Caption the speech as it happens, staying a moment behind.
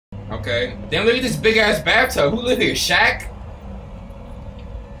Okay. Damn, look at this big ass bathtub. Who live here? Shaq?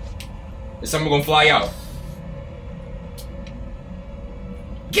 Is someone gonna fly out?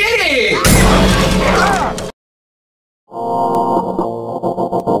 Get it!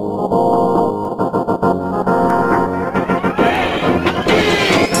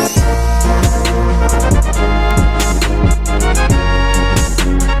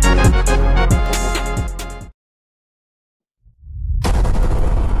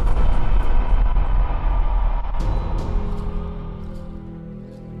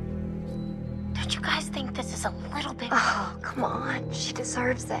 Don't you guys think this is a little bit... Oh, come on. She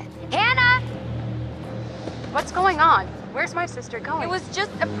deserves it. Hannah! What's going on? Where's my sister going? It was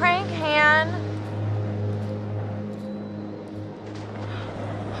just a prank, Han.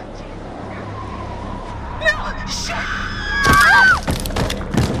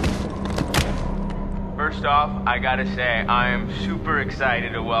 First off, I gotta say, I am super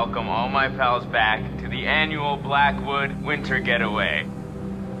excited to welcome all my pals back to the annual Blackwood Winter Getaway.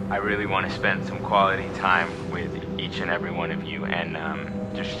 I really want to spend some quality time with each and every one of you and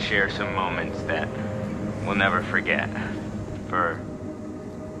just share some moments that we'll never forget for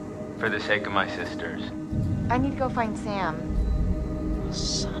the sake of my sisters. I need to go find Sam.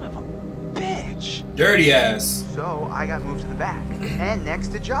 Son of a bitch. Dirty ass. So I got moved to the back and next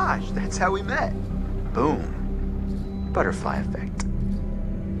to Josh. That's how we met. Boom. Butterfly effect.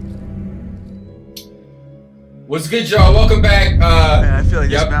 What's good, y'all? Welcome back. Man, I feel like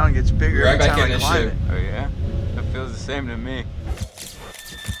this mountain gets bigger right every back time in I this climb shit. it. Oh yeah? That feels the same to me.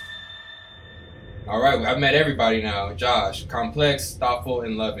 Alright, I've met everybody now. Josh, complex, thoughtful,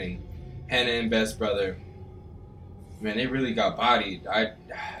 and loving. Hannah and best brother. Man, they really got bodied.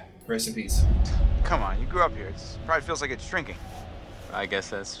 Rest in peace. Come on, you grew up here. It probably feels like it's shrinking. I guess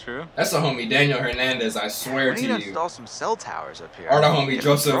that's true. That's the homie Daniel Hernandez, I swear We to need to you. install some cell towers up here. Or the homie Get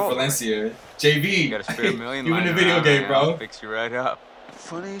Joseph control. Valencia. JV. You got a spare million You in the lying video around, game, man. bro. I'll fix you right up.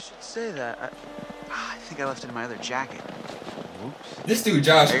 Funny you should say that. I think I left it in my other jacket. Whoops. This dude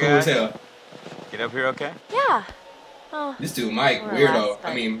Josh Hey, cool as guys. hell. Get up here okay? Yeah. Oh, This dude Mike, more or weirdo. less, but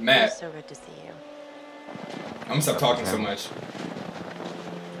I mean it Matt. was so good to see you. I'm gonna stop talking so much.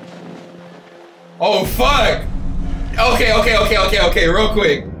 Oh fuck! Okay, real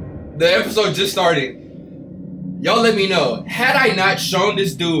quick. The episode just started. Y'all let me know. Had I not shown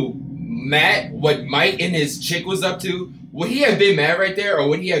this dude Matt what Mike and his chick was up to, would he have been mad right there, or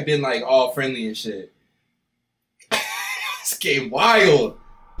would he have been like all friendly and shit? This game wild.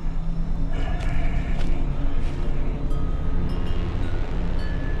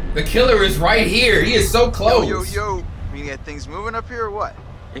 The killer is right here. He is so close. Yo. We get things moving up here or what?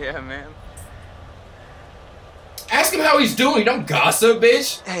 Yeah, man. Ask him how he's doing. Don't gossip,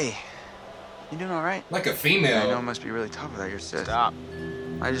 bitch. Hey, you doing all right? Like a I know it female. must be really tough without your sis. Stop.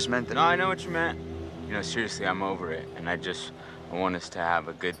 I just meant that. No, I know what you meant. You know, seriously, I'm over it. And I want us to have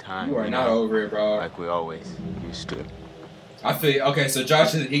a good time. You are not over it, bro. Like we always used to. I feel okay. So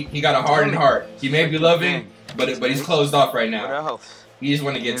Josh, he got a hardened heart. He may be loving, but he's closed off right What now. else? He just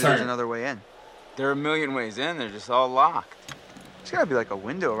want to Maybe get there's turned. another way in. There are a million ways in. They're just all locked. There's gotta be like a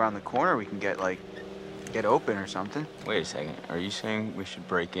window around the corner we can get open or something. Wait a second. Are you saying we should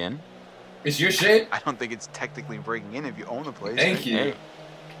break in? It's your shit. I don't think it's technically breaking in if you own the place. Thank you. Hey,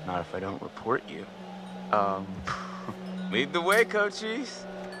 not if I don't report you. Um, Lead the way, coachies.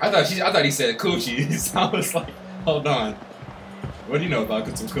 I thought he said coochies. I was like, hold on. What do you know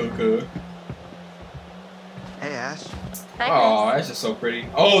about some cuckoo? hey Ash. Oh, that's just so pretty.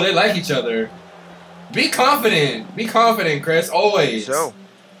 Oh, they like each other. Be confident. Be confident, Chris. Always. So,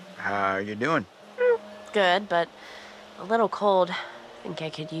 how you doing? Good, but a little cold. I think I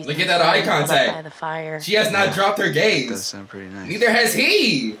could use. Look at that eye put up contact. by the fire. She has not dropped her Does gaze. sound pretty nice. Neither has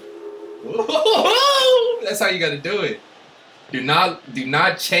he. Woo-hoo-hoo! That's how you gotta do it. Do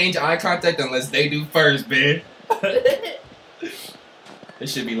not change eye contact unless they do first, man.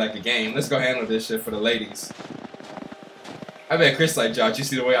 This should be like a game. Let's go handle this shit for the ladies. I bet Chris like Josh. You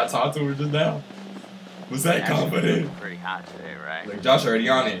see the way I talked to her just now? Was that Actually, confident? looking pretty hot today, right? Like Josh already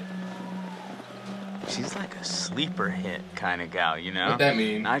on it. She's like a sleeper hit kind of gal, you know? What that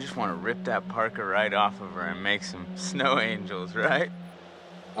mean? And I just want to rip that parka right off of her and make some snow angels, right?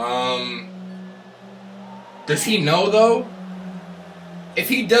 Does he know though? If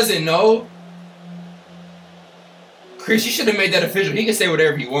he doesn't know, Chris, you should have made that official. He can say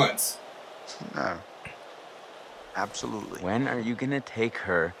whatever he wants. No. Absolutely. When are you gonna take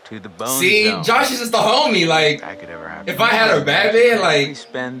her to the bone See, zone? Josh is just the homie. Like, That could ever happen. if I had her bad man, She like,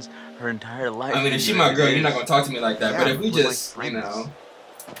 spends her entire life. I mean, if with she you my as girl, it you're not is. gonna talk to me like that. Yeah, But if we we're like just, you friends. know,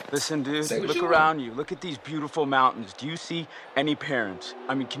 Listen, dude, Say what look you around you. Look at these beautiful mountains. Do you see any parents?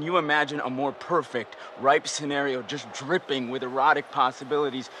 I mean, can you imagine a more perfect, ripe scenario just dripping with erotic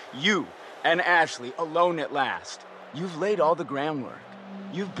possibilities? You and Ashley alone at last. You've laid all the groundwork.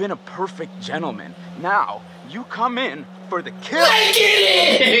 You've been a perfect gentleman. Now, you come in for the kill. I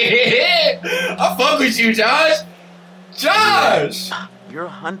get it! I fuck with you, Josh! Josh! You're a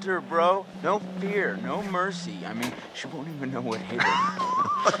hunter, bro. No fear, no mercy. I mean, she won't even know what hit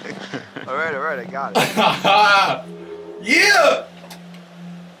her. All right, I got it. Yeah!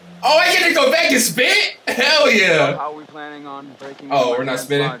 Oh, I get to go back and spit? Hell So yeah! how are we planning on breaking Oh, into my we're not friend's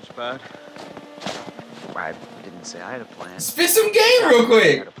spitting? lodge, bud? I didn't say I had a plan. Spit some game real I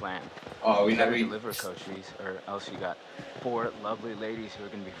quick! got a plan. Oh, we You gotta never. deliver, Coach Reese, or else you got 4 lovely ladies who are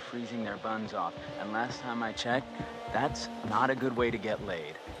gonna be freezing their buns off. And last time I checked, that's not a good way to get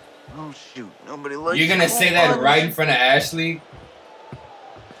laid. Oh shoot, nobody likes. You're gonna say that buns. right in front of Ashley?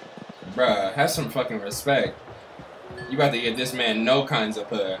 Bruh, have some fucking respect. You about to get this man no kinds of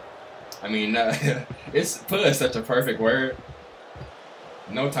puh. I mean, it's puh is such a perfect word.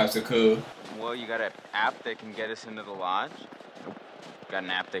 No types of cool. Well, you got an app that can get us into the lodge? Got an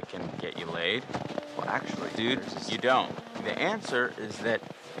app that can get you laid? Well, actually, Dude, there's this- you don't. The answer is that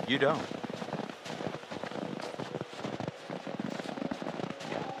you don't.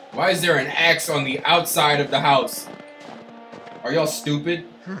 Why is there an axe on the outside of the house? Are y'all stupid?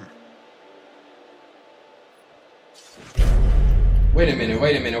 Wait a minute.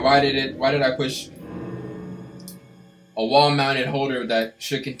 Why did I push a wall-mounted holder that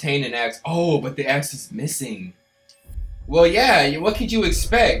should contain an axe? Oh, but the axe is missing. Well, yeah, what could you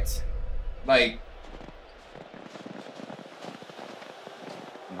expect? Like,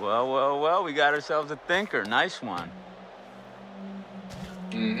 Well, we got ourselves a thinker. Nice one.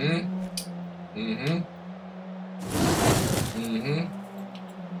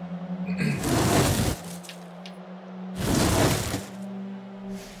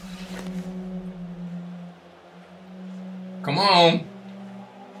 Come on.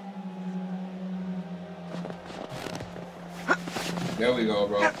 There we go,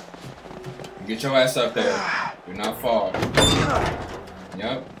 bro. Get your ass up there. Do not fall.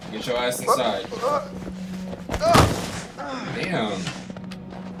 Yep. Get your ass inside. Damn.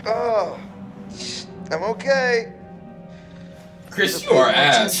 Oh, I'm okay. Chris, you are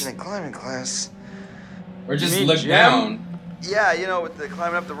ass. In climbing class. Or just mean look Jim? down. Yeah, you know, with the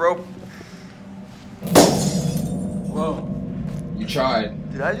climbing up the rope. Whoa. You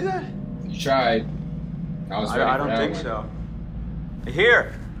tried. Did I do that? You tried. I was ready I for don't that think one. so.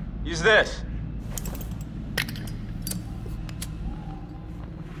 Here, use this.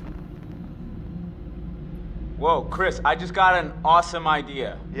 Whoa, Chris, I just got an awesome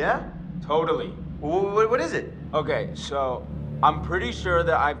idea. Yeah. Totally. What is it? Okay, so I'm pretty sure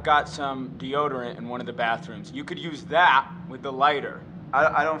that I've got some deodorant in one of the bathrooms. You could use that with the lighter.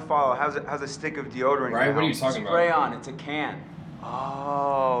 I don't follow. How's a stick of deodorant? Right? gonna What are you help? talking Spray about? on, it's a can.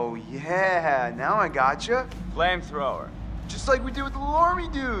 Oh yeah, now I gotcha. Flamethrower. Just like we did with the little army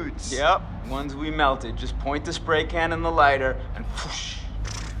dudes. Yep, ones we melted. Just point the spray can in the lighter and whoosh.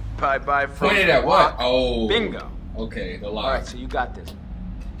 Bye. Pointed at what? Oh. Bingo. Okay, the All lock. right, so you got this.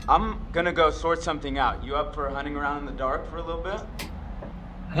 I'm gonna go sort something out. You up for hunting around in the dark for a little bit?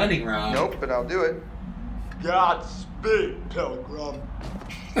 Hunting round. Nope, but I'll do it. Godspeed, Pilgrim.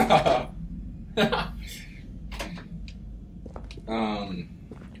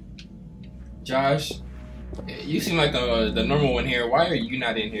 Josh, you seem like the normal one here. Why are you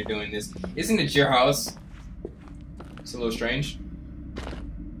not in here doing this? Isn't it your house? It's a little strange.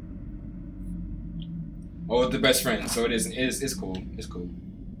 Oh, the best friend. So it isn't. It's cool. It's cool.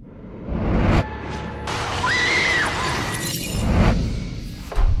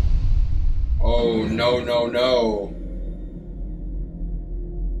 Oh no.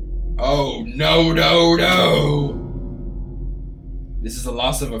 Oh no. This is the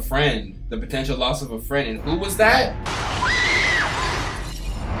loss of a friend. The potential loss of a friend. And who was that?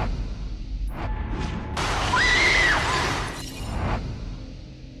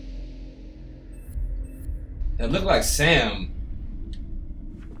 That looked like Sam.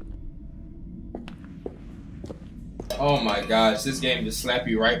 Oh my gosh, this game just slapped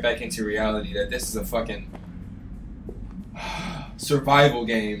you right back into reality that this is a fucking survival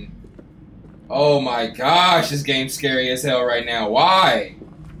game. Oh my gosh, this game's scary as hell right now. Why?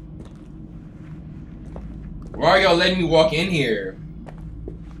 Why are y'all letting me walk in here?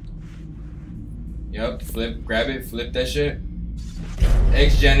 Yep, grab it, flip that shit.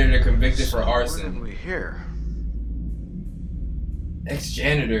 Ex-janitor convicted for arson. What are we here?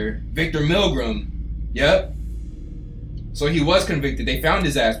 Ex-janitor, Victor Milgram. Yep. So he was convicted. They found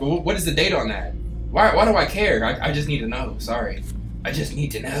his ass. But what is the date on that? Why do I care? I just need to know. Sorry. I just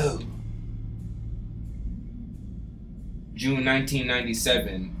need to know. June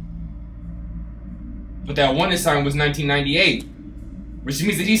 1997. But that one sign was 1998. Which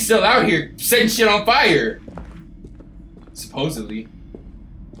means that he's still out here setting shit on fire. Supposedly.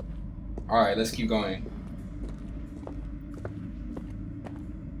 Alright, let's keep going.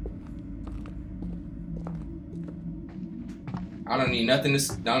 I don't need nothing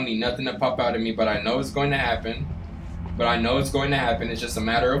to pop out at me, but I know it's going to happen. It's just a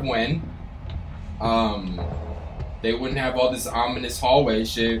matter of when. They wouldn't have all this ominous hallway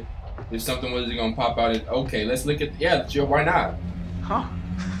shit if something wasn't gonna pop out. Okay, let's look at, yeah, sure, why not? Huh?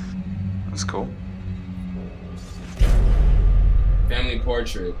 That's cool. Family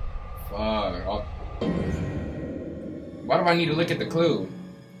portrait. Fuck. Why do I need to look at the clue?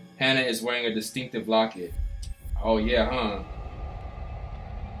 Hannah is wearing a distinctive locket. Oh yeah, huh?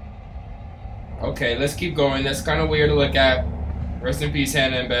 Okay, let's keep going. That's kind of weird to look at. Rest in peace,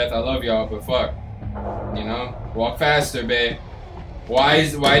 Hannah and Beth. I love y'all, but fuck. You know? Walk faster, babe. Why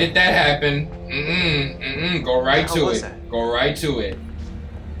did that happen? Go right to it. Go right to it.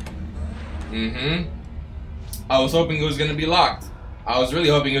 I was hoping it was gonna be locked. I was really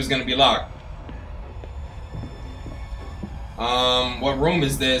hoping it was gonna be locked. What room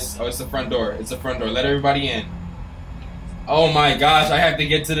is this? Oh, it's the front door. It's the front door. Let everybody in. Oh my gosh, I have to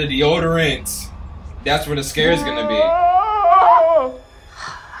get to the deodorant. That's where the scare is gonna be.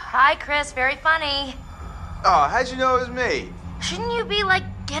 Hi, Chris. Very funny. Oh, how'd you know it was me? Shouldn't you be, like,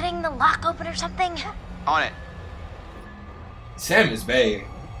 getting the lock open or something? On it. Sam is vague.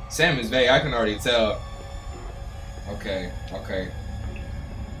 Sam is vague. I can already tell. Okay.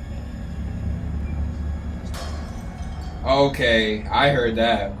 Okay, I heard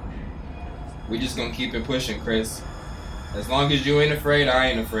that. We just gonna keep it pushing, Chris. As long as you ain't afraid, I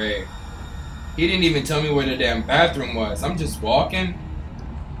ain't afraid. He didn't even tell me where the damn bathroom was. I'm just walking.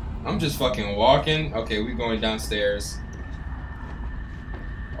 I'm just fucking walking. Okay, we going downstairs.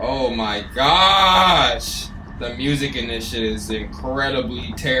 Oh my gosh! The music in this shit is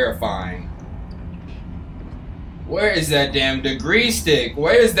incredibly terrifying. Where is that damn degree stick?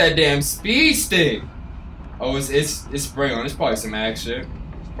 Where is that damn speed stick? Oh, it's spray on. It's probably some axe shit.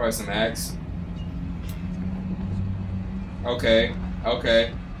 Probably some axe. Okay.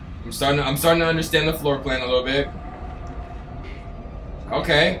 I'm starting to understand the floor plan a little bit.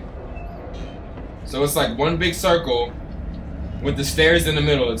 Okay. So it's like one big circle with the stairs in the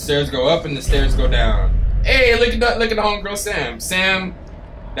middle. The stairs go up and the stairs go down. Hey, look at the homegirl Sam. Sam,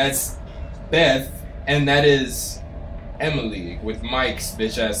 that's Beth, and that is Emily with Mike's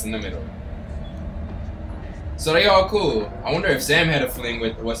bitch ass in the middle. So they all cool. I wonder if Sam had a fling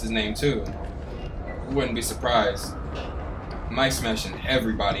with what's his name too. I wouldn't be surprised. Mike smashing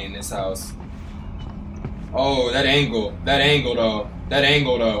everybody in this house. Oh, that angle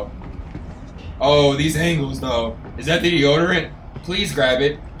though. Oh, these angles though. Is that the deodorant? Please grab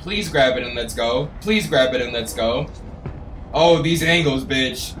it. Please grab it and let's go. Please grab it and let's go. Oh, these angles,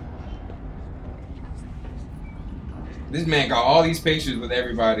 bitch. This man got all these pictures with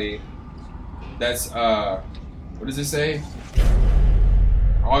everybody. That's what does it say?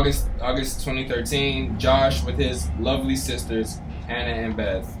 August 2013. Josh with his lovely sisters, Hannah and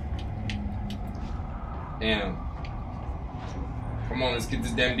Beth. Damn. Come on, let's get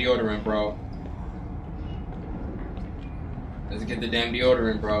this damn deodorant, bro. Let's get the damn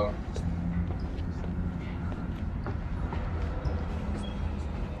deodorant, bro.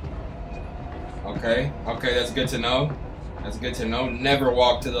 Okay, that's good to know. That's good to know. Never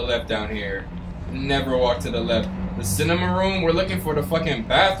walk to the left down here. Never walk to the left. The cinema room? We're looking for the fucking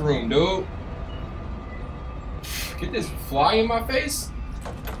bathroom, dude. Get this fly in my face?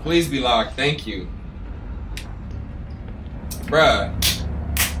 Please be locked. Thank you. Bruh.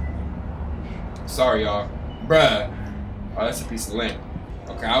 Sorry, y'all. Bruh. Oh, that's a piece of lint.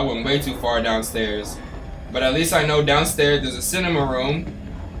 Okay, I went way too far downstairs. But at least I know downstairs there's a cinema room.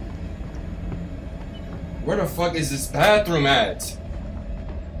 Where the fuck is this bathroom at?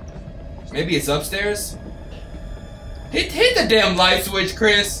 Maybe it's upstairs? Hit the damn light switch,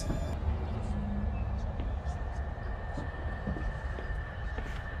 Chris.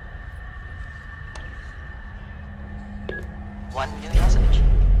 One new message.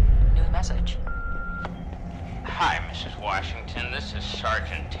 New message. Hi, Mrs. Washington. This is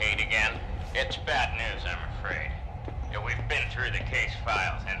Sergeant Tate again. It's bad news, I'm afraid. Yeah, we've been through the case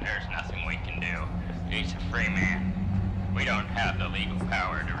files, and there's nothing we can do. He's a free man. We don't have the legal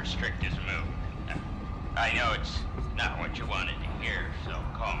power to restrict his movement. I know it's not what you wanted to hear, so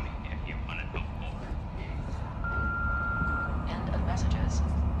call me if you want to know more.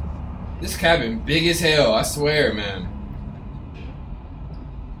 This cabin big as hell, I swear, man.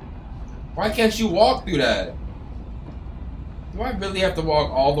 Why can't you walk through that? Do I really have to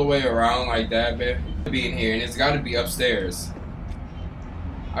walk all the way around like that, man? Being here, and it's got to be upstairs.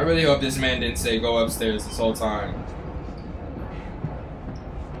 I really hope this man didn't say go upstairs this whole time.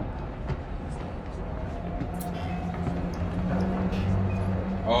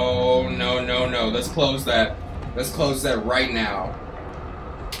 Oh, no, no, no. Let's close that. Let's close that right now.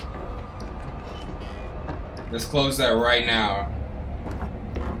 Let's close that right now.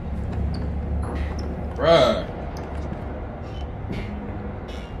 Bruh.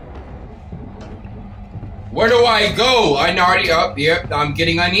 Where do I go? I'm already up. Yep, I'm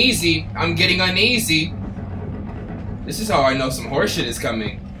getting uneasy. I'm getting uneasy. This is how I know some horseshit is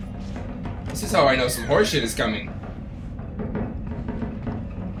coming. This is how I know some horseshit is coming.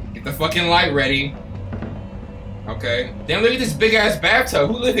 Get the fucking light ready. Okay. Damn, look at this big ass bathtub.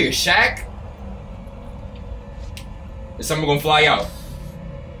 Who live here? Shaq? Is someone gonna fly out?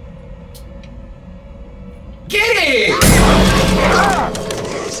 Get it!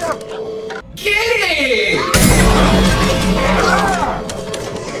 Get it!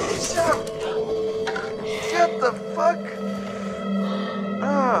 Shut the fuck!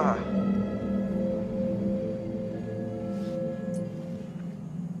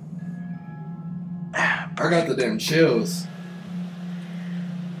 I got the damn chills.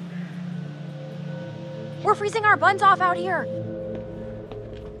 We're freezing our buns off out here.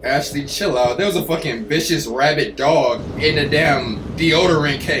 Ashley, chill out. There was a fucking vicious rabid dog in the damn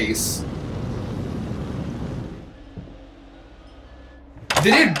deodorant case.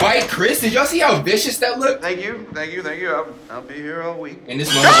 Did it bite Chris? Did y'all see how vicious that looked? Thank you, thank you, thank you. I'll be here all week. In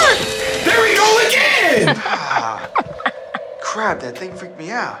this moment. There we go again! Crap, that thing freaked me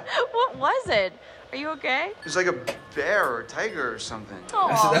out. What was it? Are you okay? It was like a bear or a tiger or something.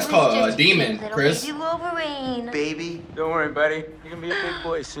 That's called a demon, Chris. Baby Wolverine. Baby. Don't worry, buddy. You're gonna be a big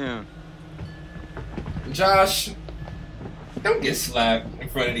boy soon. Josh, don't get slapped in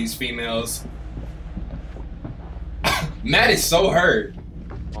front of these females. Matt is so hurt.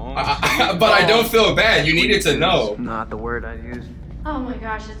 Oh, But I don't feel bad. You needed to know. Not the word I'd use. Oh my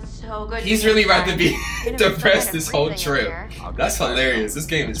gosh, it's so good. He's really about to be Gonna be depressed so this good at whole breathing trip. in here. That's hilarious. This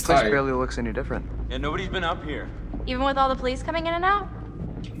game is This place tight. barely looks any different. Yeah, nobody's been up here. Even with all the police coming in and out?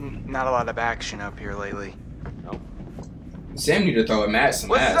 Not a lot of action up here lately. Sam need to throw a Matt some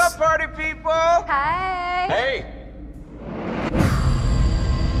What's ass. up, party people? Hi. Hey!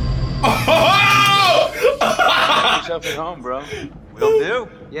 Make yourself at home, bro. Will do.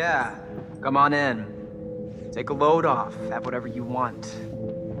 Yeah, come on in. Take a load off. Have whatever you want.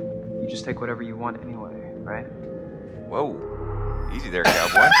 You just take whatever you want anyway, right? Whoa. Easy there,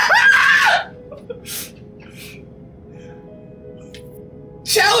 cowboy.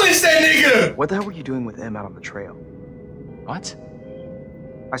 Challenge that nigga! What the hell were you doing with M out on the trail? What?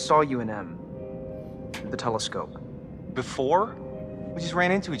 I saw you and M. The telescope. Before? We just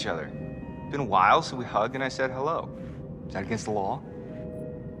ran into each other. Been a while, so we hugged and I said hello. Is that against the law?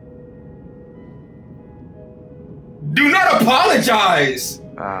 Do not apologize!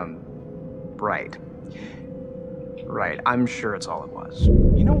 Right. Right, I'm sure it's all it was.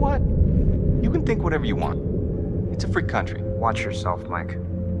 You know what? You can think whatever you want. It's a free country. Watch yourself, Mike.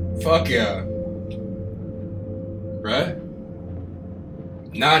 Fuck yeah. Bruh.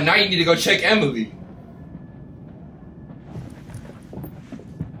 Now you need to go check Emily.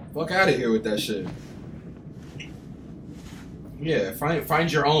 Fuck out of here with that shit. Yeah,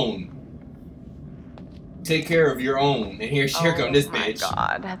 find your own. Take care of your own. And here come this bitch. Oh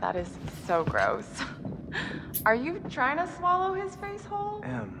my god, that is so gross. Are you trying to swallow his face whole?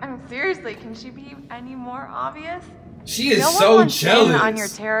 I mean, seriously, can she be any more obvious? She is no one so wants jealous. in on your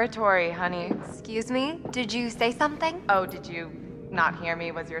territory, honey. Excuse me? Did you say something? Oh, did you not hear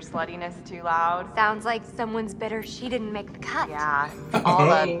me? Was your sluttiness too loud? Sounds like someone's bitter she didn't make the cut. Yeah, all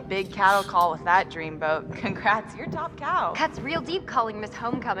the big cattle call with that dreamboat. Congrats, you're top cow. Cuts real deep calling Miss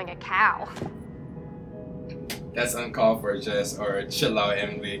Homecoming a cow. That's uncalled for, Jess, or chill out,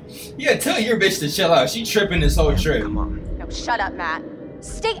 Emily. Yeah, tell your bitch to chill out. She tripping this whole trip. Come on. No, shut up, Matt.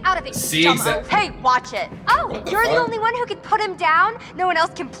 Stay out of it, See, you exact- Hey, watch it. Oh, the you're the fuck? only one who can put him down? No one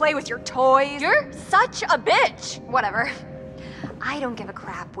else can play with your toys? You're such a bitch. Whatever. I don't give a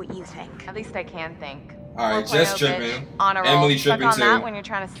crap what you think. At least I can think. Alright, 4.0 Jess bitch, tripping. On a roll. Emily Stuck tripping on too. that when you're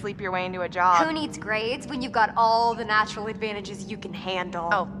trying to sleep your way into a job. Who needs grades when you've got all the natural advantages you can handle?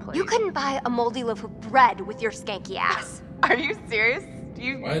 Oh, please. You couldn't buy a moldy loaf of bread with your skanky ass. Are you serious? Do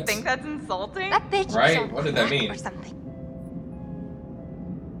you What? think that's insulting? That bitch Right? is on What did that crack mean? or something.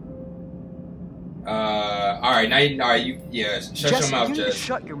 Alright, now you, shut Jess, your mouth, you need to Jess.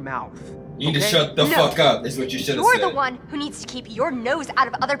 shut your mouth. You need to shut the fuck up, is what you should have said. You're the one who needs to keep your nose out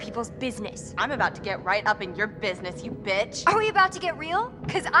of other people's business. I'm about to get right up in your business, you bitch. Are we about to get real?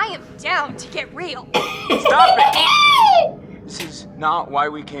 Because I am down to get real. Stop it! This is not why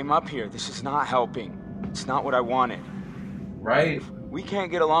we came up here. This is not helping. It's not what I wanted. Right? We can't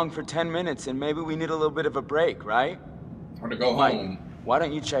get along for 10 minutes and maybe we need a little bit of a break, right? Or to go home. Why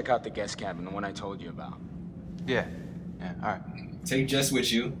don't you check out the guest cabin, the one I told you about? Yeah, alright. Take Jess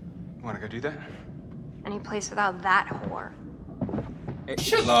with you. Wanna go do that? Any place without that whore.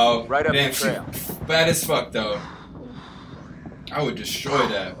 Chill out. Right up Damn, the trail. Bad as fuck, though. I would destroy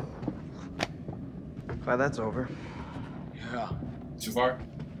that. Glad that's over. Yeah. Too far?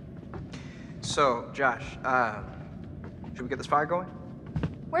 So, Josh, should we get this fire going?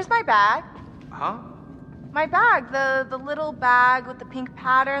 Where's my bag? Huh? My bag, the little bag with the pink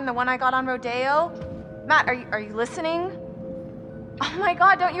pattern, the one I got on Rodeo. Matt, are you listening? Oh my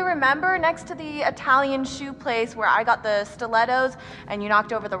god, don't you remember next to the Italian shoe place where I got the stilettos and you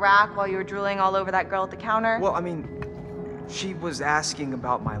knocked over the rack while you were drooling all over that girl at the counter? Well, I mean, she was asking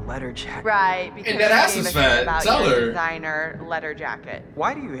about my letter jacket. Right, because And that ass she is gave a shit fat. about Tell your her. designer letter jacket.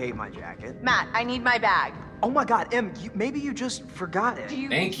 Why do you hate my jacket? Matt, I need my bag. Oh my god, Em, maybe you just forgot it. Do you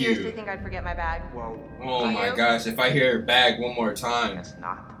Thank seriously you. think I'd forget my bag? Well, Oh Do my you? gosh, if I hear bag one more time. it's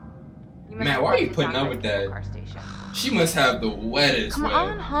not. You must Matt, have why are you walked putting down up with to the that? car station. She must have the wettest Come wet.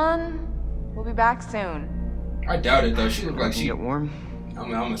 on, hon. We'll be back soon. I doubt it though. She look like Can she. you get warm?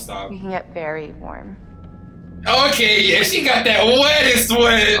 I'm gonna stop. We can get very warm. Okay, yeah, she got that wettest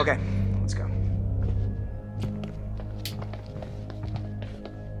wet. Okay, let's go.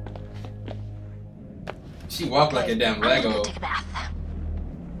 She walked like a damn I'm gonna Lego. go take a bath.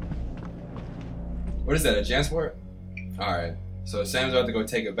 What is that? A Jansport? All right. So Sam's about to go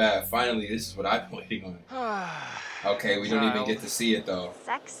take a bath. Finally, this is what I've been waiting on. Okay, we don't even get to see it though.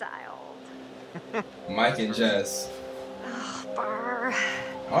 Sexiled. Mike and Jess. Ugh, Bar.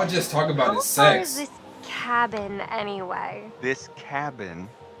 I'll just talk about How his far is sex. this cabin anyway? This cabin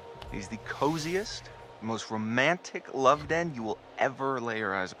is the coziest, most romantic love den you will ever lay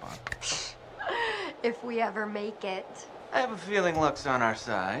your eyes upon. If we ever make it. I have a feeling luck's on our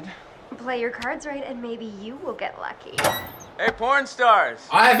side. Play your cards right and maybe you will get lucky. Hey, porn stars!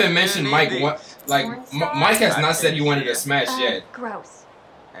 I haven't mentioned Need Mike. these. Like Mike has not said he wanted to Yeah. smash yet. Gross.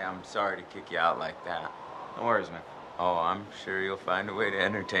 Hey, I'm sorry to kick you out like that. No worries, man. Oh, I'm sure you'll find a way to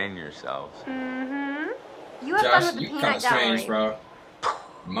entertain yourselves. Mm-hmm. You have fun Josh, with the you kind peanut of strange, gallery. bro.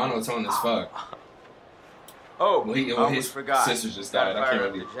 Monotone as fuck. Oh, Well, I his almost forgot. sisters just Gotta died. I fire can't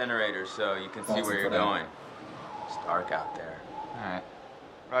up really. the generator so you can see fault where him you're for that. going. It's dark out there. Alright.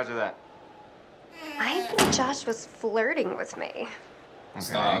 Roger that. I think Josh was flirting with me. Okay.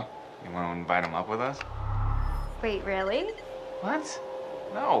 Stop. You want to invite him up with us? Wait, really? What?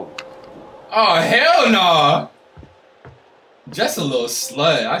 No. Oh hell no! Just a little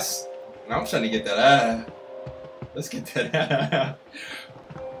slut. I'm trying to get that ass. Let's get that ass.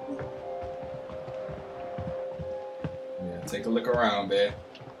 Yeah, take a look around, babe.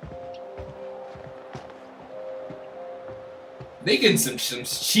 They getting some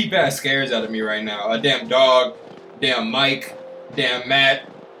cheap ass scares out of me right now. A damn dog, damn Mike, damn Matt.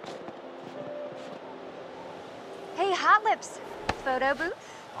 Hey, Hot Lips. Photo booth?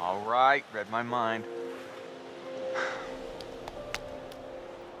 All right, read my mind.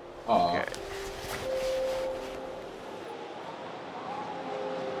 Aw. Okay.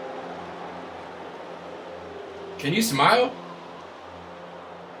 Can you smile?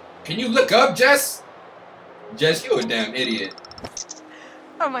 Can you look up, Jess? Jess, you a damn idiot.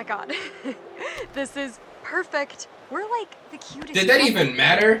 Oh my god. This is perfect. We're like the cutest. Did that couple. even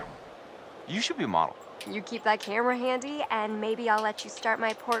matter? You should be a model. You keep that camera handy, and maybe I'll let you start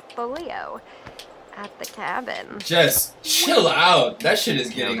my portfolio at the cabin. Jess, chill out. That shit is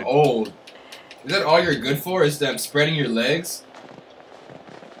getting old. Is that all you're good for? Is them spreading your legs?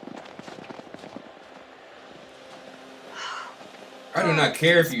 I do not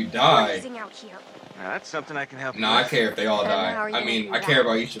care if you die. Freezing out here. Now, that's something I can help you Nah, I with. care if they all Then die. how are you I gonna mean, do I that? care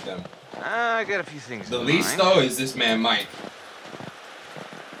about each of them. I got a few things The in least, mind. though, is this man, Mike.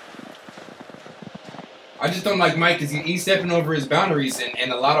 I just don't like Mike because he's stepping over his boundaries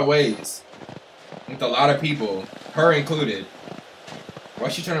in a lot of ways. With a lot of people, her included.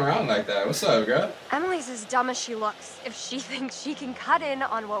 Why'd she turn around like that? What's up, girl? Emily's as dumb as she looks if she thinks she can cut in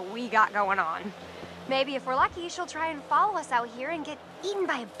on what we got going on. Maybe if we're lucky, she'll try and follow us out here and get eaten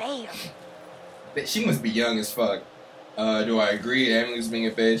by a bear. But she must be young as fuck. Do I agree that Emily's being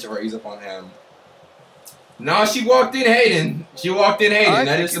a bitch or ease up on him? Nah, she walked in hating. She walked in hating.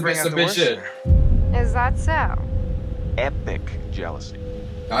 That is some bitch shit. Is that so? Epic jealousy.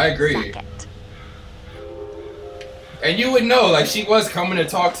 I agree. Suck it. And you would know, like, she was coming to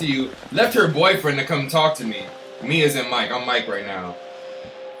talk to you. Left her boyfriend to come talk to me. Me as in Mike. I'm Mike right now.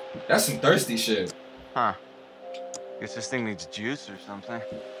 That's some thirsty shit. Huh. Guess this thing needs juice or something.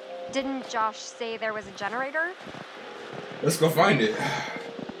 Didn't Josh say there was a generator? Let's go find it.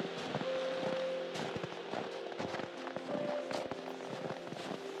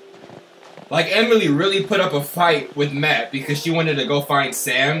 Like, Emily really put up a fight with Matt because she wanted to go find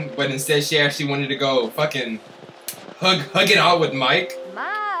Sam, but instead she actually wanted to go fucking hug it out with Mike.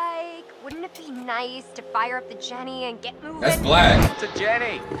 Mike, wouldn't it be nice to fire up the Jenny and get moving? That's Black. It's a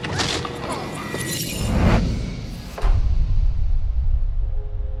Jenny.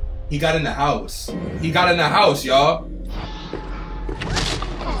 He got in the house. He got in the house, y'all.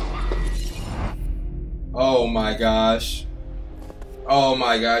 Oh my gosh. Oh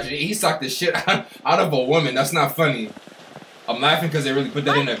my gosh. He sucked the shit out of a woman. That's not funny. I'm laughing because they really put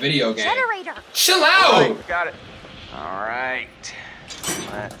that in a video game. Generator. Chill out. Right, got it. All right.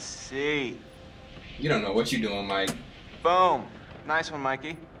 Let's see. You don't know what you're doing, Mike. Boom. Nice one,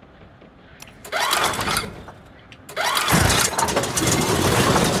 Mikey.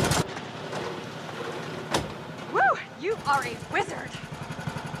 Woo! You are a wizard.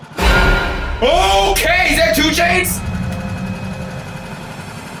 Okay, is that 2 Chainz?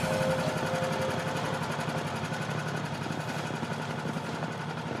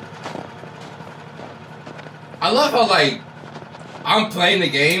 I love how, like, I'm playing the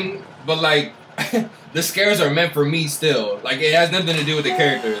game, but, like, the scares are meant for me still. Like, it has nothing to do with the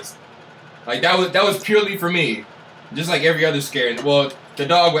characters. Like, that was purely for me. Just like every other scare. Well, the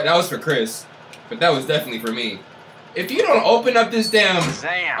dog, that was for Chris. But that was definitely for me. If you don't open up this damn...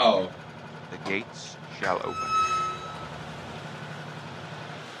 Zam. Oh. The gates shall open.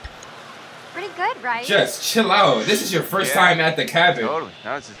 Pretty good, right? Just chill out. This is your first time at the cabin. Totally.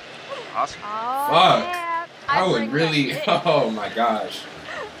 No, this is awesome. Oh, Fuck. yeah. I would really... Oh my gosh.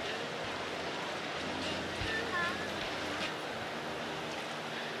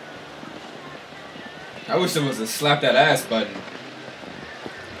 I wish there was a slap that ass button.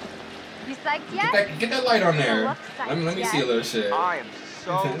 You psyched yet? Get that light on there. Look psyched Let me yet? see a little shit. I am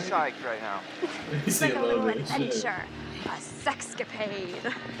so psyched right now. Let me It's see like a little bit of shit. adventure. A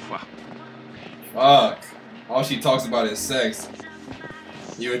sexcapade. Wow. Fuck. All she talks about is sex.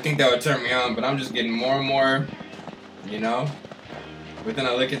 You would think that would turn me on, but I'm just getting more and more, you know? But then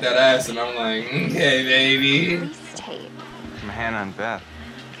I look at that ass and I'm like, okay, baby. Police tape. From Hannah and Beth.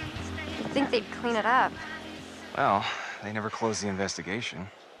 You'd think they'd clean it up. Well, they never closed the investigation.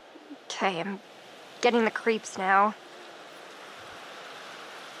 Okay, I'm getting the creeps now.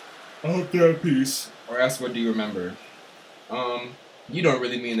 I hope they're at peace. Or ask, what do you remember? You don't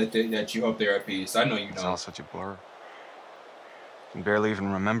really mean that you hope they're at peace. I know you It's don't. all such a blur. I can barely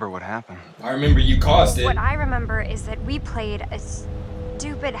even remember what happened. I remember you caused it. What I remember is that we played a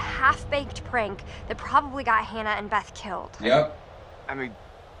stupid, half-baked prank that probably got Hannah and Beth killed. Yep. I mean,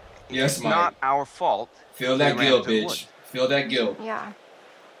 Yes, it's Mike. not our fault. Feel We that ran guilt, into the bitch. woods. Feel that guilt. Yeah.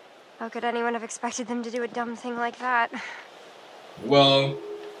 How could anyone have expected them to do a dumb thing like that? Well,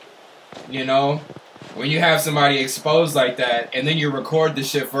 you know, when you have somebody exposed like that, and then you record the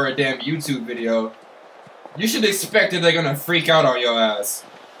shit for a damn YouTube video, you should expect that they're gonna freak out on your ass.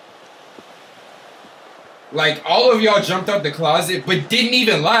 Like, all of y'all jumped out the closet, but didn't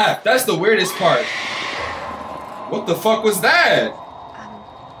even laugh. That's the weirdest part. What the fuck was that?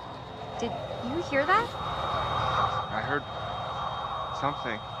 Did you hear that? I heard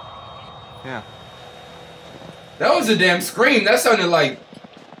something. Yeah. That was a damn scream. That sounded like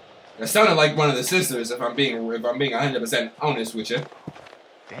one of the sisters. If I'm being 100% honest with you.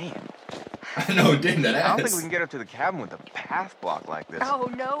 Damn. I know, didn't that I don't think ass? we can get up to the cabin with a path block like this. Oh,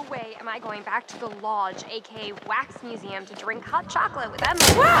 no way am I going back to the lodge, aka Wax Museum, to drink hot chocolate with Emily.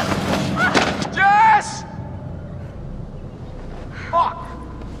 Jess! Fuck!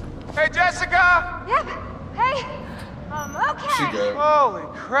 Hey, Jessica! Yep. Hey. Okay. She good. Holy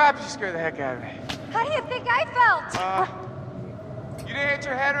crap, you scared the heck out of me. How do you think I felt? You didn't hit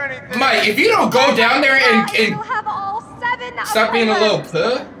your head or anything. Mike, if you don't go down there I and still have all 7 of stop my being a little limbs.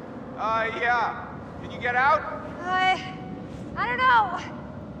 puh. Yeah. Can you get out? I don't know.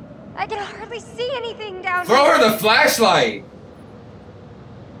 I can hardly see anything down Throw here. her the flashlight.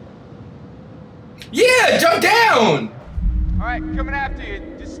 Yeah, jump down. All right, coming after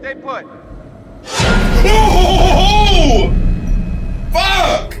you. Just stay put. Oh!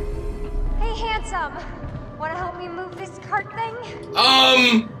 Fuck! Hey, handsome. Want to help me move this cart thing?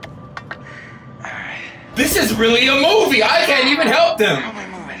 This is really a movie. I can't even help them.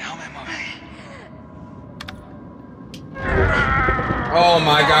 Oh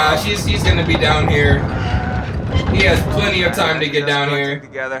my gosh, he's gonna be down here. He has plenty of time to get down here.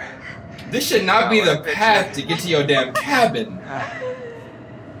 Together. This should not be the path to get to your damn cabin.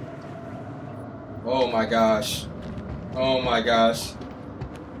 Oh my gosh. Oh my gosh.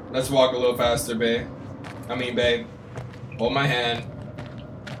 Let's walk a little faster, babe. Babe. Hold my hand.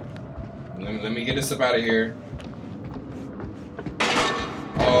 Let me get us up out of here.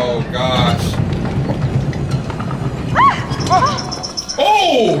 Oh gosh.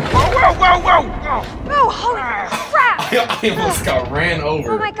 Oh! Whoa, holy crap! I almost got ran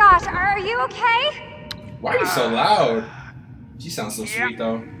over. Oh my gosh, are you okay? Why are you so loud? She sounds so sweet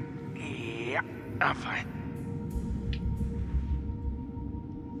though. Yeah, I'm fine.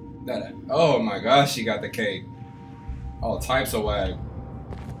 Oh my gosh, she got the cake. All types of wag.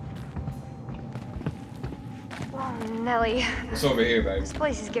 Oh, Nelly. What's over here, babe? This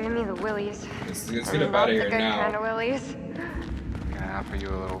place is giving me the willies. Let's get up out of here Not the good now. kind of willies. Can I offer you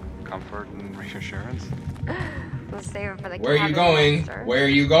a little comfort and reassurance? We'll save it for the Where are you cabin going? master. Where are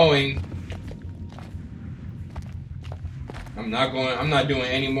you going? I'm not doing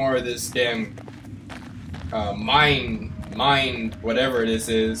any more of this damn mind whatever this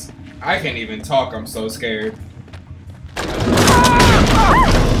is. I can't even talk, I'm so scared.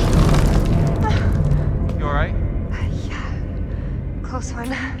 You alright? Yeah. Close one.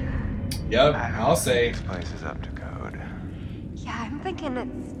 Yep, I'll say. This place is up to code. Yeah, I'm thinking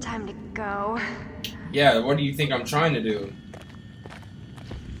it's time to go. Yeah, what do you think I'm trying to do?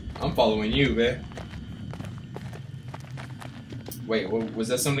 I'm following you, babe. Wait, was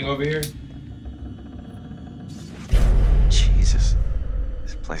that something over here? Jesus.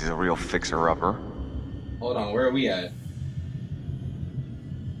 This place is a real fixer-upper. Hold on, where are we at?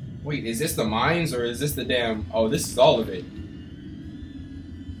 Wait, is this the mines or is this the damn... Oh, this is all of it.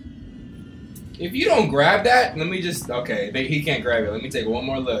 If you don't grab that, let me just... Okay, he can't grab it. Let me take one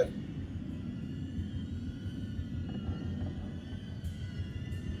more look.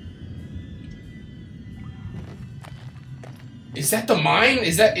 Is that the mine?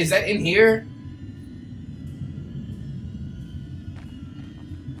 Is that in here?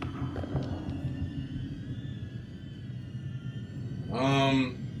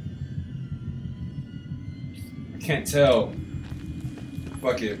 I can't tell.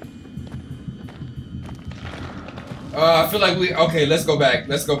 Fuck it. I feel like okay, let's go back.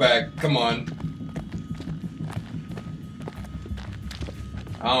 Let's go back. Come on.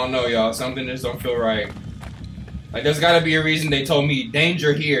 I don't know, y'all. Something just don't feel right. Like, there's gotta be a reason they told me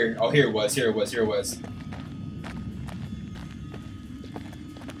danger here. Oh, here it was. Here it was. Here it was.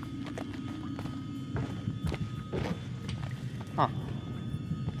 Huh.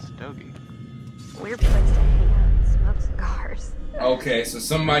 Stogie. Weird place to hang out and smoke cigars. Okay, so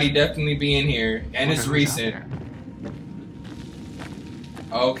somebody definitely be in here, and it's recent.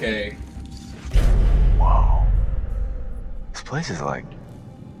 Okay. Whoa. This place is like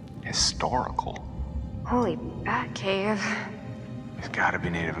historical. Holy bat cave. It's gotta be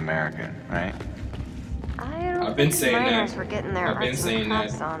Native American, right? I've been saying that. We're getting their I've been saying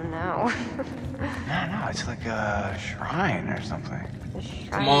that. No. No, it's like a shrine or something.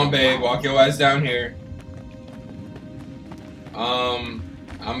 Come on, babe, walk your ass down here. I'm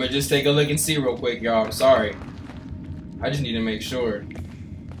gonna just take a look and see real quick, y'all. I'm sorry. I just need to make sure.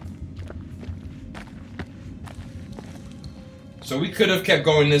 So we could have kept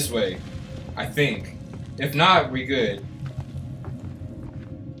going this way, I think. If not, we good.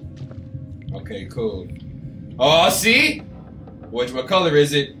 Okay, cool. Oh, see? What color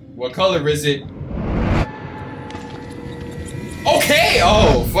is it? What color is it? Okay!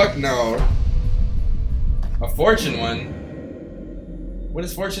 Oh, fuck no. A fortune one. What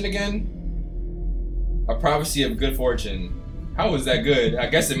is fortune again? A prophecy of good fortune. How was that good? I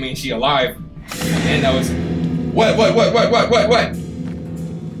guess it means she alive. And that was... What?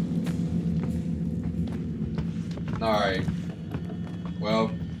 Alright.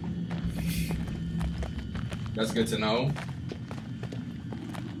 Well. That's good to know.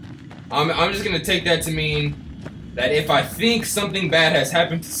 I'm just gonna take that to mean that if I think something bad has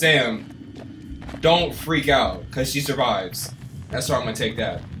happened to Sam, don't freak out, because she survives. That's how I'm gonna take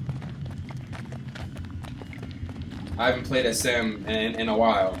that. I haven't played as Sam in a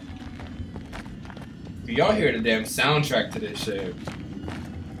while. Do y'all hear the damn soundtrack to this shit?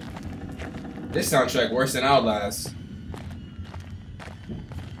 This soundtrack worse than Outlast.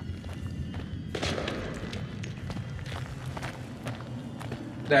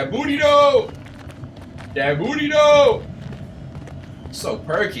 That booty though! That booty though! So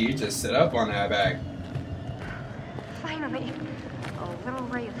perky, you just sit up on that back. Finally, a little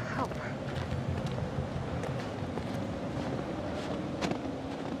ray of hope.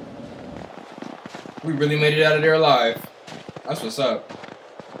 We really made it out of there alive. That's what's up.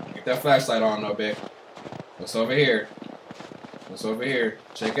 Get that flashlight on though, babe. What's over here? What's over here?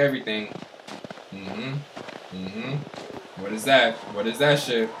 Check everything. What is that? What is that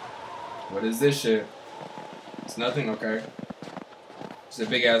shit? What is this shit? It's nothing? Okay. It's a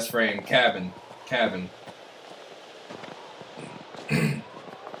big ass frame. Cabin. Cabin.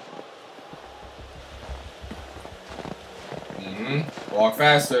 Walk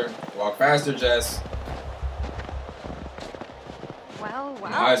faster. Walk faster, Jess. Well,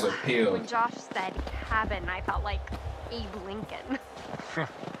 My eyes are peeled. When Josh said cabin, I felt like Abe Lincoln.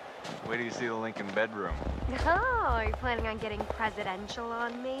 Wait till you see the Lincoln bedroom. Oh, are you planning on getting presidential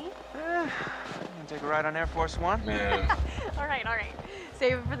on me? You wanna take a ride on Air Force One? Man. all right.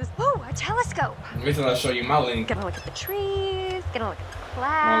 Save it for this. Oh, a telescope. Wait till I show you my Lincoln. Gonna look at the trees. Gonna look at the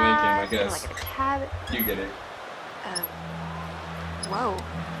clouds. My Lincoln, I guess. Gonna look at the cabin. You get it. Whoa.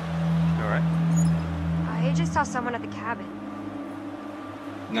 You alright? I just saw someone at the cabin.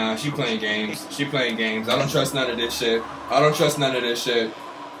 Nah, she playing games. She playing games. I don't trust none of this shit. I don't trust none of this shit.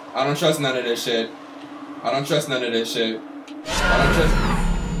 I don't trust none of this shit. I don't trust none of this shit. I don't trust.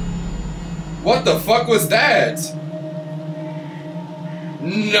 What the fuck was that?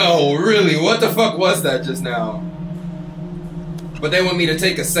 No, really, what the fuck was that just now? But they want me to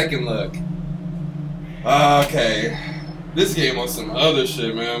take a second look. Okay. This game on some other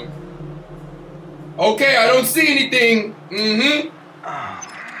shit, man. Okay, I don't see anything.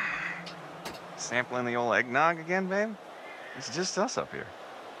 Sampling the old eggnog again, babe? It's just us up here.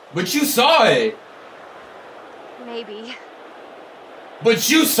 But you saw it. Maybe. But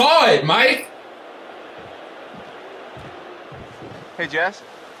you saw it, Mike. Hey, Jess.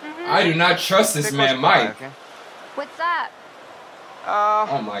 I do not trust this man, Mike. Okay? What's that?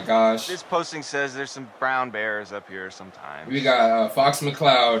 Oh my gosh. This posting says there's some brown bears up here sometimes. We got Fox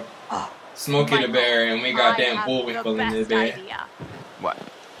McCloud, Smokey the Bear, and we got damn Bullwinkle in this bed. Idea. What?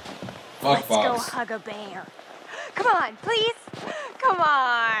 Fuck Let's Fox. go hug a bear. Come on, please. Come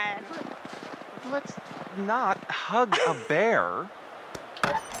on. Let's not hug a bear.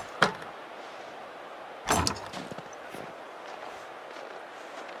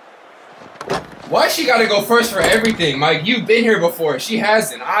 Why she gotta go first for everything, Mike? You've been here before. She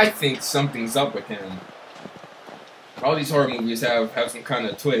hasn't. I think something's up with him. All these horror movies have some kind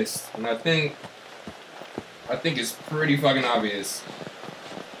of twist, and I think it's pretty fucking obvious.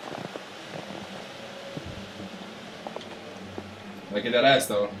 Look at that ass,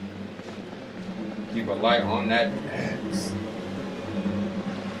 though. Keep a light on that ass.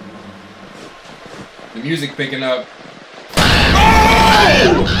 The music picking up.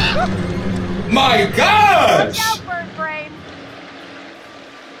 Oh! My gosh! Watch out, bird brain.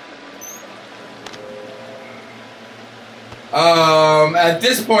 At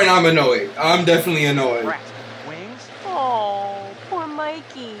this point, I'm annoyed. I'm definitely annoyed. Wings? Oh, poor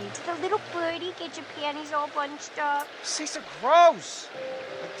Mikey. Did the little birdie get your panties all bunched up? These are gross.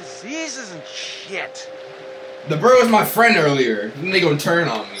 Like diseases and shit. The bird was my friend earlier. Then they gonna turn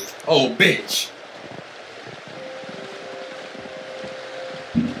on me. Oh, bitch.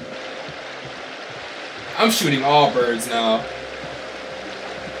 I'm shooting all birds now.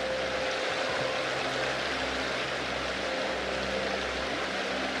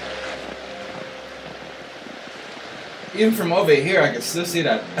 Even from over here, I can still see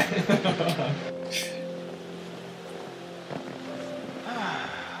that.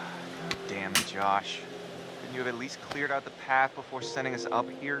 Damn, Josh. Couldn't you have at least cleared out the path before sending us up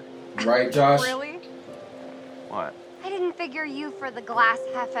here? Right, Josh? Really? What? I didn't figure you for the glass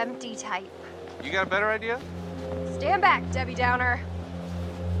half empty type. You got a better idea? Stand back, Debbie Downer.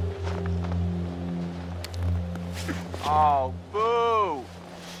 Oh, boo!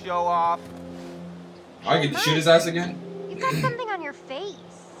 Show off. I get to shoot his ass again? You've got something on your face.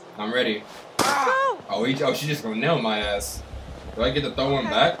 I'm ready. Ah! Oh, she's just gonna nail my ass. Do I get to throw one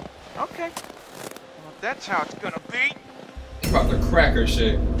back? Okay. Well, that's how it's gonna be. I'm about to crack her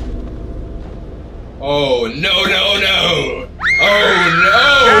shit. Oh, no, no, no! Oh,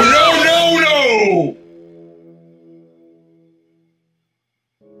 no, no, no, no!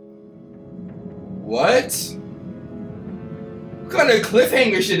 What? What kind of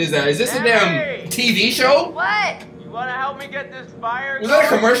cliffhanger shit is that? Is this a damn TV show? What? You wanna help me get this fire Was that a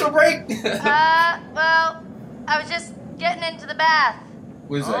commercial break? Well, I was just getting into the bath.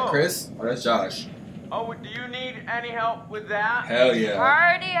 Who is that, Chris? Oh, that's Josh. Oh, do you need any help with that? Hell yeah.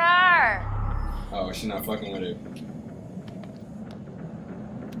 Already are. Oh, she's not fucking with it.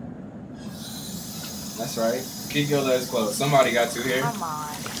 That's right. Keep your legs closed. Somebody got to here. Come on.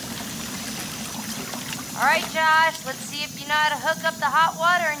 All right, Josh, let's see if you know how to hook up the hot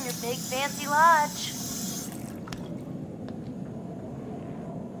water in your big fancy lodge.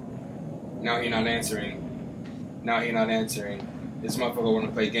 Now he not answering. This motherfucker want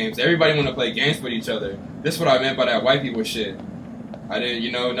to play games. Everybody want to play games with each other. This is what I meant by that white people shit. I didn't,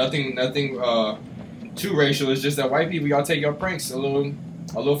 you know, nothing too racial. It's just that white people, y'all take your pranks a little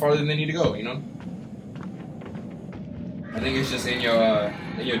farther than they need to go, you know? I think it's just in your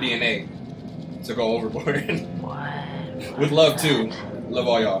DNA to go overboard. What? With love too. Love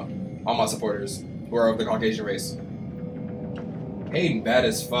all y'all. All my supporters who are of the Caucasian race. Hayden bad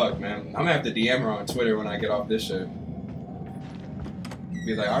as fuck, man. I'm gonna have to DM her on Twitter when I get off this shit.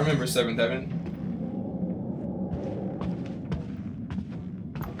 Be like, I remember 7th Heaven.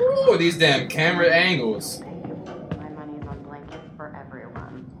 Ooh, these damn camera angles. My money's on blankets for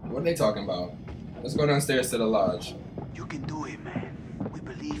everyone. What are they talking about? Let's go downstairs to the lodge. You can do it, man. We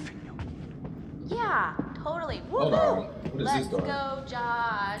believe in you. Yeah, totally. Hold on. What is this door? Let's go,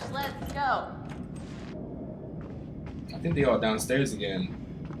 Josh. Let's go. I think they all downstairs again.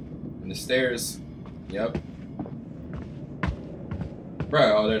 And the stairs. Yep. Right,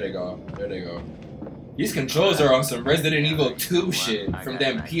 oh, there they go. There they go. These controls are on some Resident Evil 2 shit from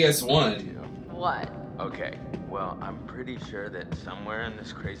them PS1. What? Okay, well, I'm pretty sure that somewhere in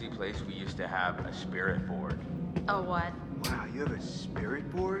this crazy place we used to have a spirit board. A what? Wow, you have a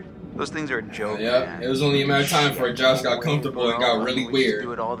spirit board? Those things are a joke, Yep, man. it was only a matter of time before Josh got comfortable and got really We used to weird.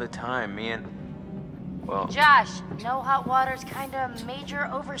 do it all the time, me and... Well... Josh, no hot water's kind of major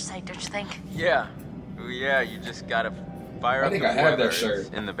oversight, don't you think? Yeah. Yeah, you just gotta fire I up think the I have that boilers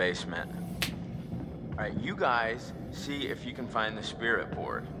shirt. in the basement. Alright, you guys see if you can find the spirit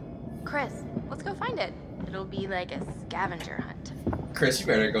board. Chris, let's go find it. It'll be like a scavenger hunt. Chris, you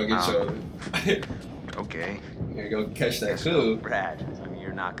better go get your... Okay. You gotta go catch that too. Brad, I mean,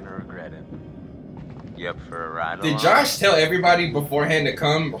 you're not gonna regret it. You up for a ride Did along? Josh tell everybody beforehand to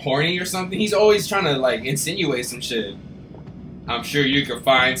come horny or something? He's always trying to, like, insinuate some shit. I'm sure you could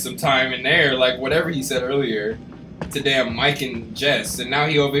find some time in there, like whatever he said earlier to damn Mike and Jess. And now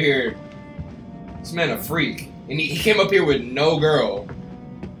he over here... This man a freak. And he came up here with no girl.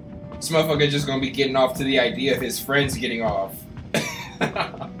 This motherfucker just gonna be getting off to the idea of his friends getting off.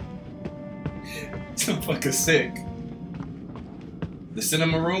 This motherfucker sick. The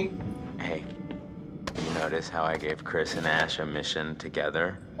cinema room? Hey, you notice how I gave Chris and Ash a mission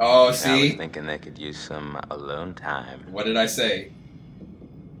together? Oh, I was see? thinking they could use some alone time. What did I say?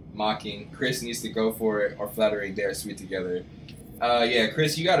 Mocking. Chris needs to go for it, or flattering they're sweet together. Yeah,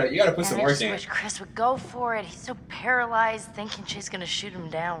 Chris, you gotta put some I work just in. wish Chris would go for it. He's so paralyzed thinking she's gonna shoot him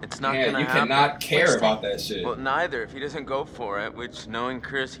down. It's not Yeah, gonna you happen. cannot care about that shit. Well, neither. If he doesn't go for it, which knowing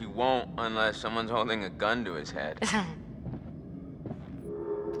Chris, he won't unless someone's holding a gun to his head.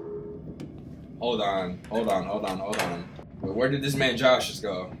 Hold on. Where did this man Josh just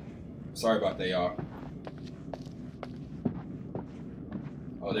go? Sorry about that, y'all.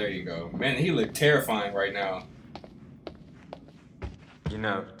 Oh, there you go. Man, he looked terrifying right now. You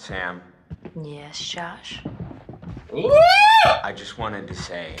know, Sam, Yes, Josh. Ooh! I just wanted to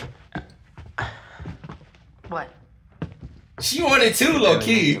say, What? She wanted to, it low really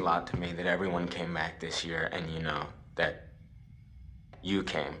key. means a lot to me that everyone came back this year, and you know that you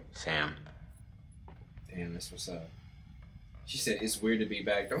came, Sam. Damn, that's what's up. She said it's weird to be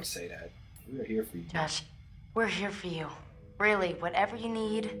back. Don't say that. We are here for you. Josh, we're here for you. Really, whatever you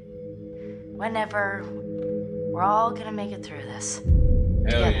need, whenever, we're all gonna make it through this.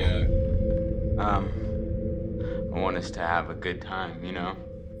 Hell yeah. I want us to have a good time, you know?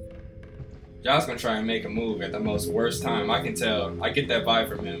 Josh's gonna try and make a move at the most worst time. I can tell. I get that vibe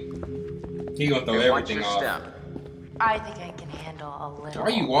from him. He gonna throw Hey, watch everything your off. step. I think I can handle a little. Why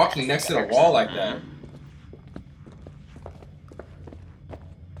are you walking next to the wall like that?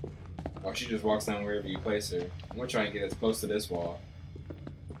 Oh, she just walks down wherever you place her. I'm gonna try and get as close to this wall.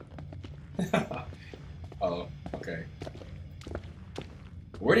 Oh, okay.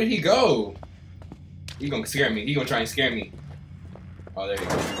 Where did he go? He gonna scare me. He gonna try and scare me. Oh, there you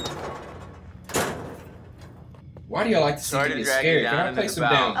go. Why do y'all like to see Sorry me to get drag you scared? down Can I into play the some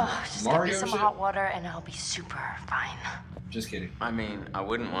bowel. damn Oh, just give Mario me some shit? hot water and I'll be super fine. Just kidding. I mean, I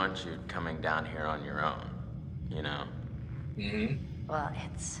wouldn't want you coming down here on your own, you know? Mm-hmm. Well,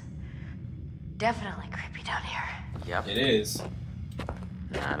 it's definitely creepy down here. Yep. It is.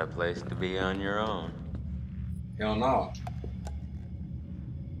 Not a place to be on your own. Hell no.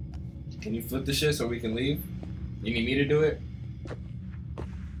 Can you flip the shit so we can leave? You need me to do it?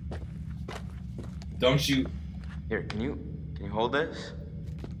 Don't you? Here, can you hold this?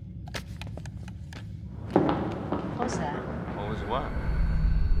 What was that? What was what?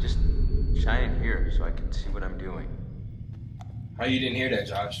 Just shine it here so I can see what I'm doing. How you didn't hear that,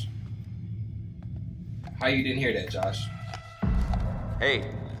 Josh? How you didn't hear that, Josh? Hey,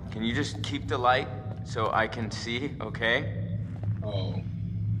 can you just keep the light so I can see, okay? Oh.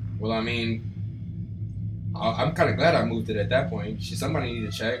 Well, I mean, I'm kind of glad I moved it at that point. Somebody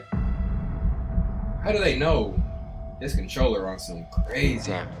need to check. How do they know this controller on some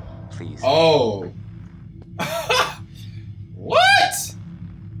crazy? Damn, please. Oh. What?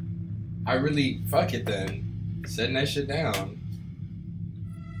 I really fuck it then. Setting that shit down.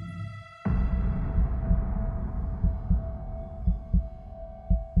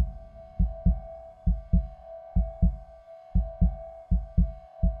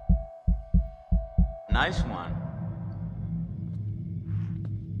 Nice one.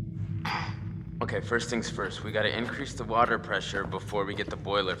 Okay, first things first. We gotta increase the water pressure before we get the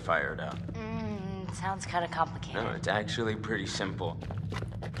boiler fired up. Sounds kind of complicated. No, it's actually pretty simple.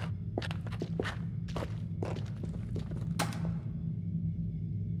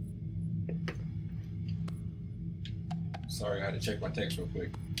 Sorry, I had to check my text real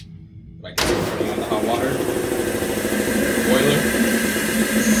quick. Like, turning on the hot water. Boiler.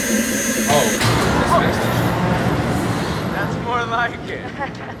 Oh, that's more like it.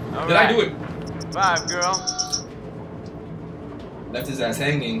 All Did right. I do it? 5, girl. Left his ass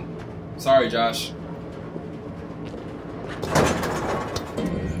hanging. Sorry, Josh.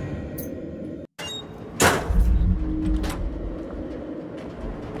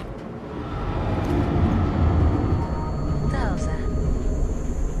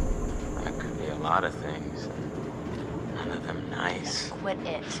 That could be a lot of things. None of them nice. Quit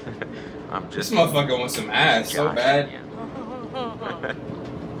it. I'm This just. motherfucker wants some ass so bad.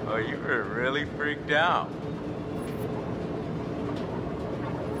 Oh, you were really freaked out.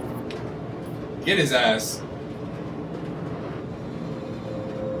 Get his ass.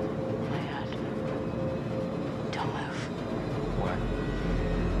 Don't move. What?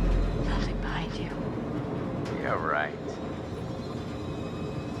 Nothing behind you. Yeah, right.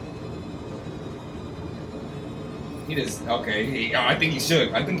 He just okay. I think he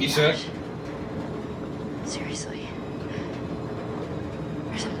should. I think he should. Seriously.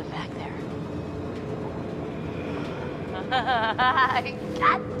 There's something back there. I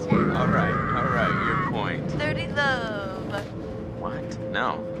gotcha. All right, your point. 30 love. What?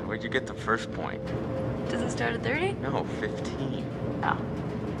 No. Where'd you get the first point? Does it start at 30? No, 15. Oh.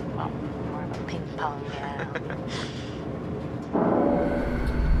 Well, more of a ping pong, yeah.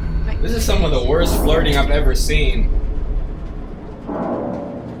 This is some of the worst flirting I've ever seen.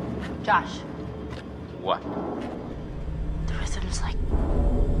 Josh. What? The rhythm's like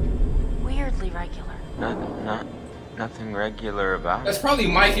weirdly regular. Nothing regular about That's it. probably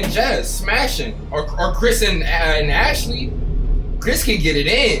Mike and Jess smashing, or Chris and Ashley. Chris can get it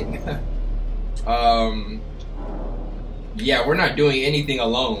in. Yeah, we're not doing anything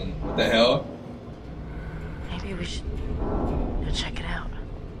alone. What the hell? Maybe we should go check it out.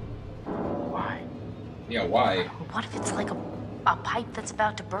 Why? Yeah, why? What if it's like a pipe that's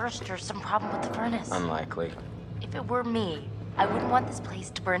about to burst or some problem with the furnace? Unlikely. If it were me, I wouldn't want this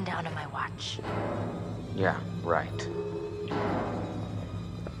place to burn down on my watch. Yeah, right.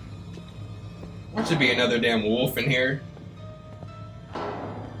 There should be another damn wolf in here.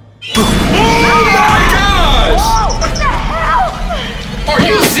 Oh my gosh! What the hell? Are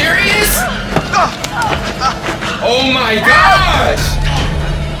you serious? Oh my gosh!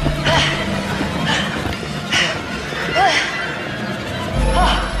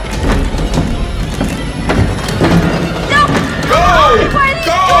 Go!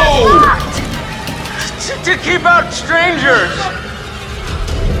 Go! To keep out strangers!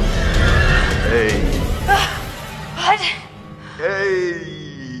 Hey. What?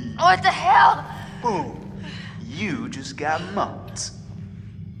 Hey. What the hell? Boom. You just got mumped.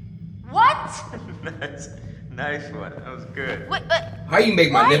 What? Nice one. That was good. What? How you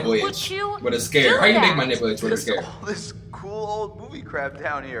make my Why nipple would itch you with a scare? do How you make that? my nipple itch with a Just scare? all this cool old movie crap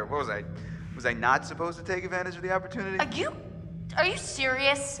down here. What was I? Was I not supposed to take advantage of the opportunity? Are you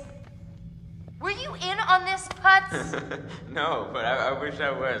serious? Were you in on this, Putz? No, but I wish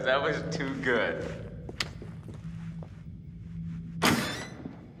I was. That was too good.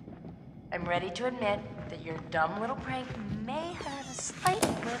 I'm ready to admit that your dumb little prank may have a slight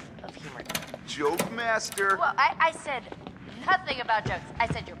whiff of humor. Joke master. Well, I said nothing about jokes. I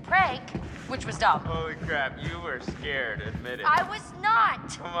said your prank, which was dumb. Holy crap, you were scared. Admit it. I was not.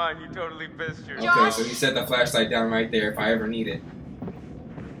 Come on, you totally pissed yourself. Okay, so you set the flashlight down right there if I ever need it.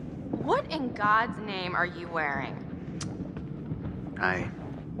 What in God's name are you wearing? I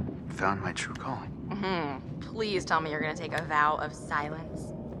found my true calling. Please tell me you're gonna take a vow of silence.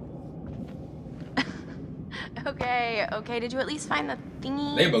 Okay. Did you at least find the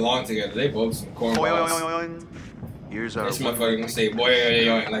thingy? They belong together. They both some cornballs. Here's our. This motherfucker gonna say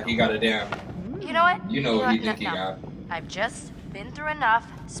boy like he got a damn. You know what? You know what he think he got. I've just been through enough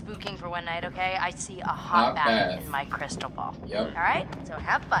spooking for one night, okay? I see a hot bath in my crystal ball. Yep. Alright? So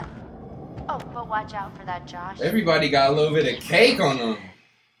have fun. Oh, but watch out for that, Josh. Everybody got a little bit of cake on them.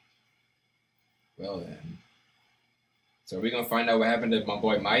 Well then. So are we gonna find out what happened to my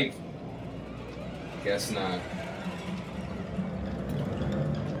boy Mike? Guess not.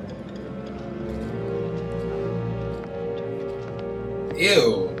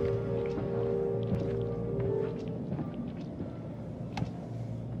 Ew.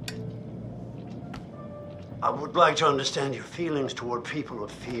 I would like to understand your feelings toward people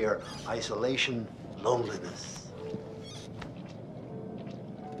of fear, isolation, loneliness.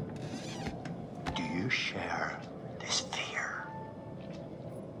 Do you share this fear?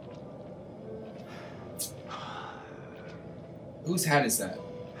 Whose hat is that?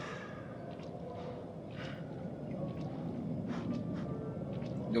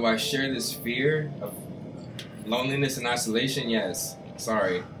 Do I share this fear of loneliness and isolation? Yes.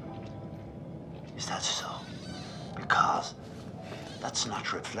 Sorry. Is that so? Because that's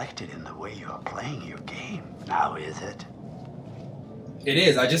not reflected in the way you are playing your game, now is it? It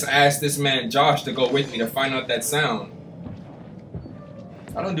is. I just asked this man Josh to go with me to find out that sound.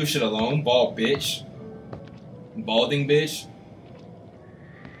 I don't do shit alone, bald bitch. Balding bitch.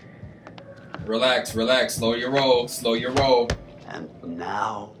 Relax, relax, slow your roll, slow your roll. And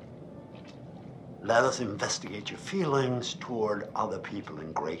now, let us investigate your feelings toward other people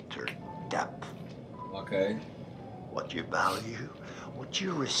in greater depth. Okay. What you value, what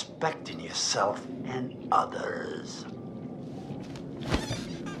you respect in yourself and others.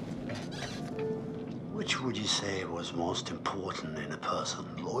 Which would you say was most important in a person,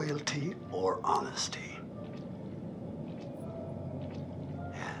 loyalty or honesty?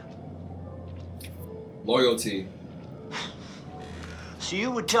 Loyalty. So you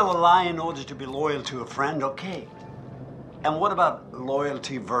would tell a lie in order to be loyal to a friend, okay. And what about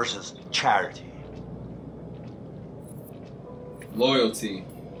loyalty versus charity? Loyalty.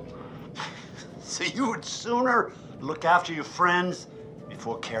 So you would sooner look after your friends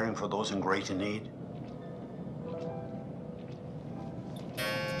before caring for those in greater need?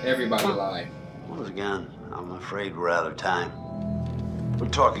 Everybody lie. Once again, I'm afraid we're out of time. We'll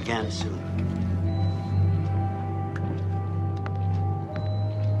talk again soon.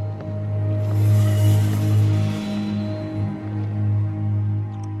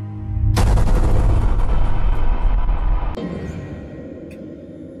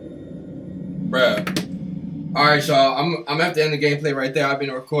 Bruh. Alright, y'all. I'm gonna have to end the gameplay right there. I've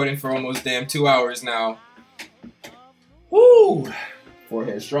been recording for almost damn 2 hours now. Woo!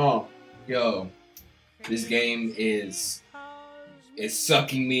 Forehead strong. Yo, this game is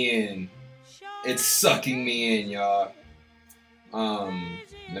sucking me in. It's sucking me in, y'all.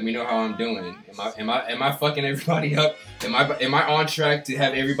 Let me know how I'm doing. Am I fucking everybody up? Am I on track to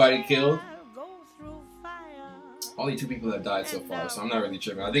have everybody killed? Only 2 people have died so far, so I'm not really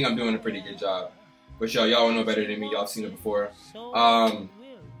tripping. I think I'm doing a pretty good job. But y'all know better than me. Y'all seen it before.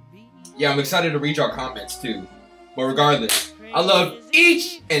 Yeah, I'm excited to read y'all comments too. But regardless, I love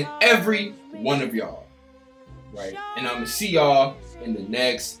each and every one of y'all. Right? And I'm gonna see y'all in the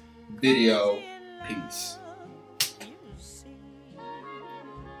next video. Peace.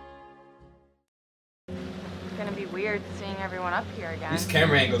 It's gonna be weird seeing everyone up here again. These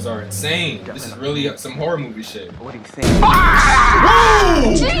camera angles are insane. This is really some horror movie shit. What do you think? Ah!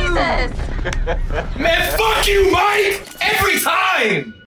 Jesus! Man, fuck you, Mike! Every time!